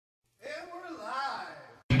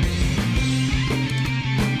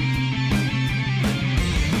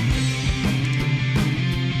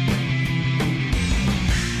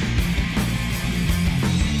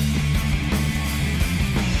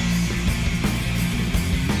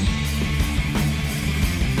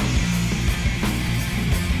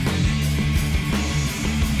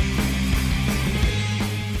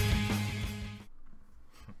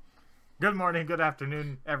Good morning, good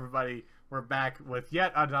afternoon, everybody. We're back with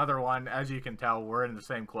yet another one. As you can tell, we're in the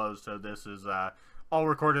same clothes, so this is all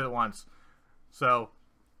recorded at once. So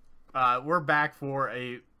we're back for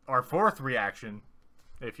our fourth reaction,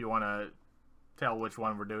 if you want to tell which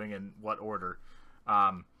one we're doing in what order.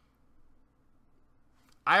 I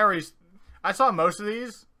saw most of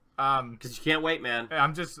these. Because you can't wait, man.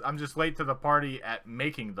 I'm just late to the party at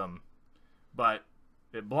making them, but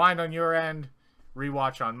it blind on your end,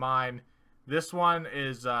 rewatch on mine. This one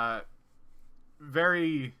is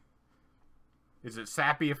very. Is it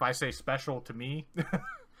sappy if I say special to me?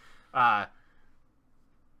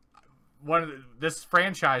 This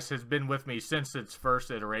franchise has been with me since its first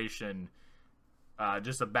iteration.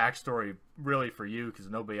 Just a backstory, really, for you, because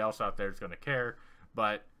nobody else out there is going to care.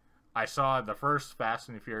 But I saw the first Fast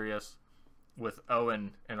and Furious with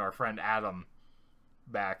Owen and our friend Adam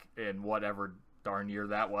back in whatever darn year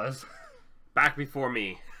that was. Back before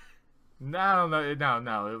me. No.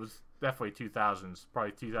 It was definitely 2000s,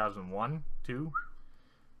 probably 2001, 2.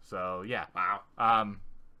 So yeah. Wow.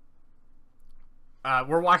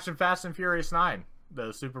 We're watching Fast and Furious 9,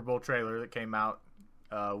 the Super Bowl trailer that came out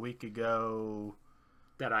a week ago.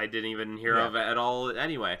 That I didn't even hear of at all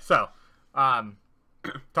anyway. So, Tom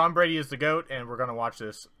Brady is the GOAT, and we're going to watch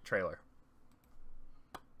this trailer.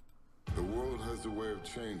 The world has a way of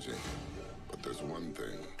changing, but there's one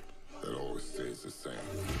thing that always stays the same.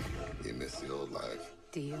 You miss the old life.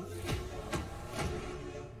 Do you?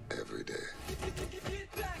 Every day.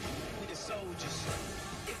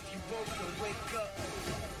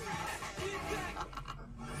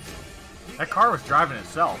 That car was driving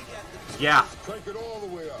itself. Yeah. Crank it all the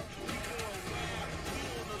way up.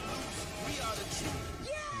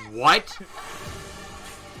 What?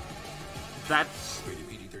 That's...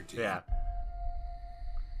 Yeah.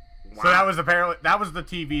 Wow. So that was the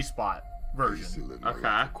TV spot version.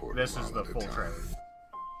 Okay. This is the full trailer.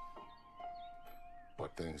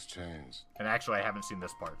 But things change. And actually, I haven't seen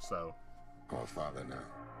this part, so. I'm a father now.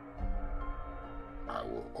 I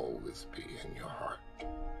will always be in your heart.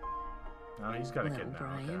 No, he's got a kid now.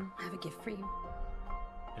 Brian, Okay. I have a gift for you.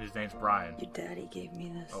 His name's Brian. Your daddy gave me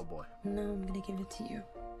this. Oh boy. No, I'm gonna give it to you.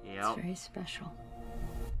 Yep. It's very special.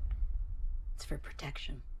 It's for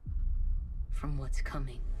protection from what's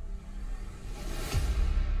coming.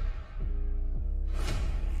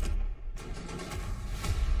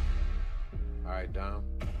 All right, Dom.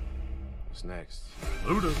 What's next?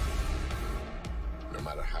 Luda. No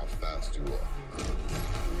matter how fast you are.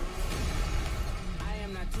 I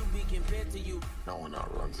am not too big compared to you. No one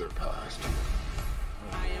outruns their past.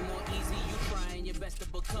 I am more easy, you trying your best to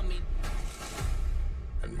become me.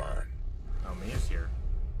 And mine. Oh, Mia's here.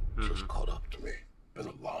 Just caught up to me. Been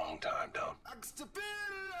a long time, Dom.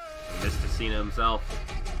 Mr. Cena himself.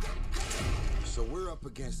 So we're up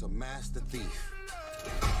against a master thief,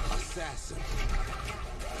 assassin,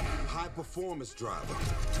 high performance driver.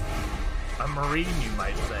 A Marine, you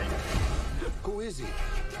might say. Who is he?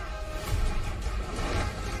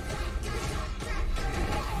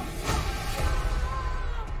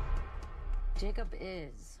 Jacob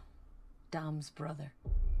is Dom's brother.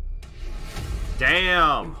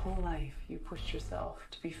 Damn. Your whole life, you pushed yourself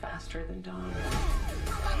to be faster than Dom,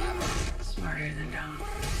 smarter than Dom,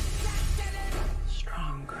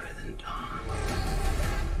 stronger than Dom.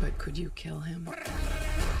 But could you kill him?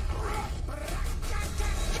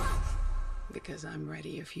 Because I'm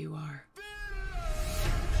ready if you are.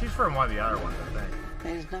 She's from one of the other ones, I think.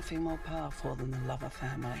 There's nothing more powerful than the love of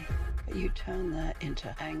family. But you turn that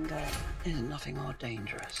into anger. There's nothing more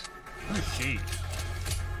dangerous. Who's she?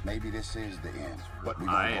 Maybe this is the end, but we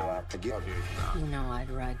I gonna go am. out together. You know I'd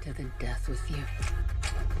ride to the death with you.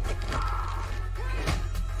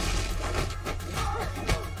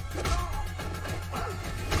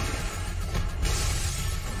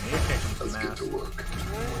 Mia kicking some Let's get ass. to work.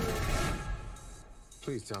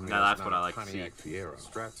 Please tell me Now that's that's not what I a like to Pontiac Fiero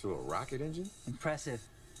strapped to a rocket engine? Impressive.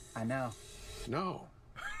 I know. No.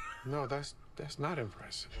 No, that's not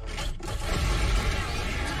impressive.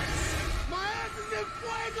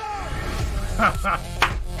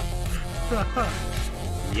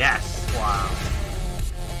 Yes. Wow.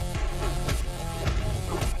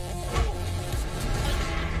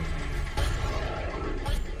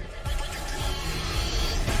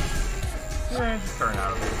 Yeah, just turn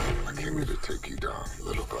out. I came here to take you down,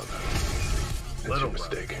 little brother. That's Little your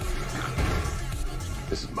brother. mistake.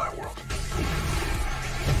 This is my world.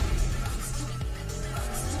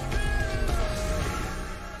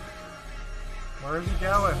 Where is he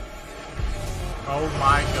going? Oh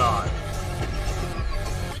my god.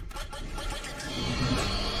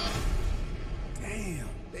 Damn,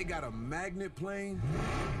 they They got a magnet plane?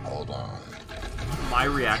 Hold on. My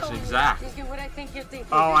reaction exact. What I think you're thinking.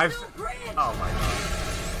 Oh, I've. No bridge. Oh my god.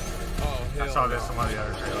 Oh, I hell saw no. this in one of the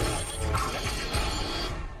other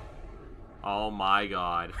Oh my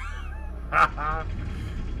god. trailers.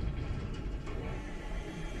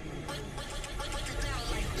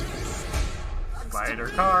 Spider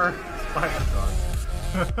car. Spider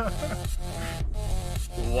car.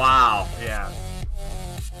 Wow. Yeah.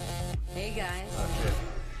 Hey guys. Oh shit.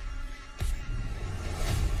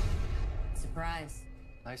 Surprise.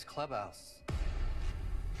 Nice clubhouse.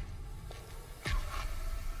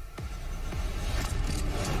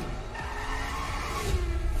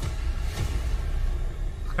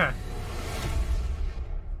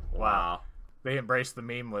 Wow. They embraced the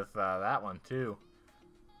meme with that one too.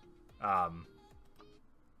 No,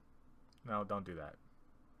 don't do that.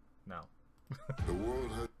 No. The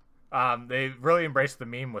world has... They really embraced the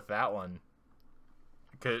meme with that one.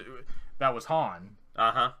 Cause that was Han.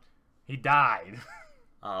 Uh-huh. He died.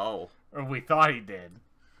 Oh. Or we thought he did.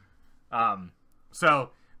 So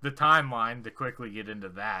the timeline, to quickly get into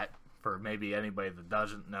that, for maybe anybody that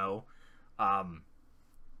doesn't know,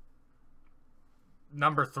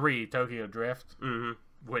 number 3, Tokyo Drift,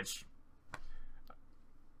 which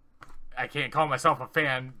I can't call myself a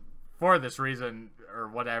fan for this reason or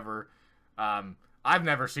whatever. I've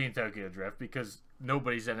never seen Tokyo Drift because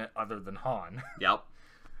nobody's in it other than Han. Yep.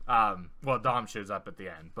 Well, Dom shows up at the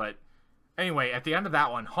end, but anyway, at the end of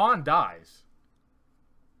that one, Han dies.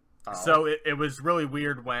 Oh. So it was really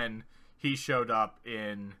weird when he showed up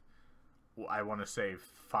in, I want to say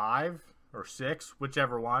 5 or 6,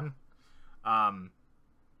 whichever one.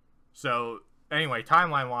 So anyway,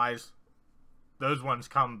 timeline wise, those ones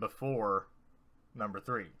come before number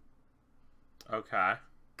 3. Okay.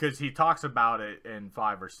 Because he talks about it in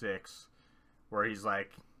 5 or 6, where he's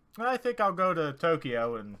like, I think I'll go to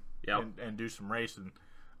Tokyo and do some racing.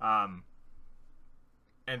 And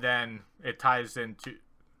then it ties into,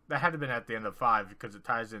 that had to have been at the end of 5, because it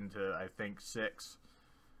ties into, I think, 6,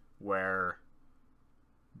 where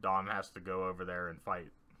Dom has to go over there and fight,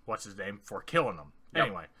 what's his name, for killing him. Yep.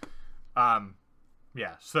 Anyway,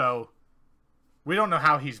 yeah, so we don't know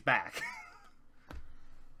how he's back.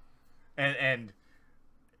 and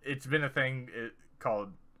it's been a thing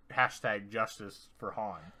called #justice for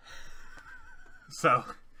Han. So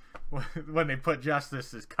when they put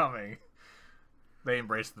justice is coming, they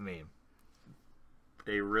embrace the meme.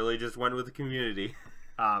 They really just went with the community.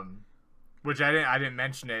 Which I didn't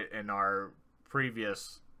mention it in our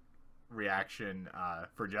previous reaction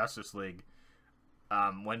for Justice League.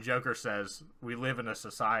 When Joker says we live in a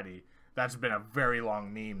society, that's been a very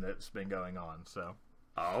long meme that's been going on. So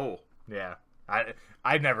Oh. yeah,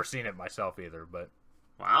 I'd never seen it myself either, but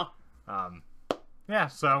Wow. yeah.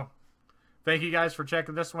 So thank you guys for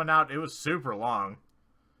checking this one out. It was super long.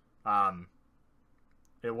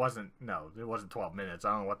 It wasn't 12 minutes.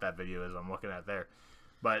 I don't know what that video is I'm looking at there,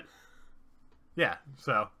 but yeah.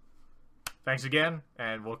 So thanks again,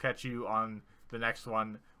 and we'll catch you on the next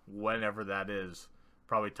one, whenever that is.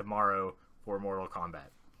 Probably tomorrow for Mortal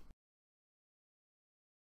Kombat.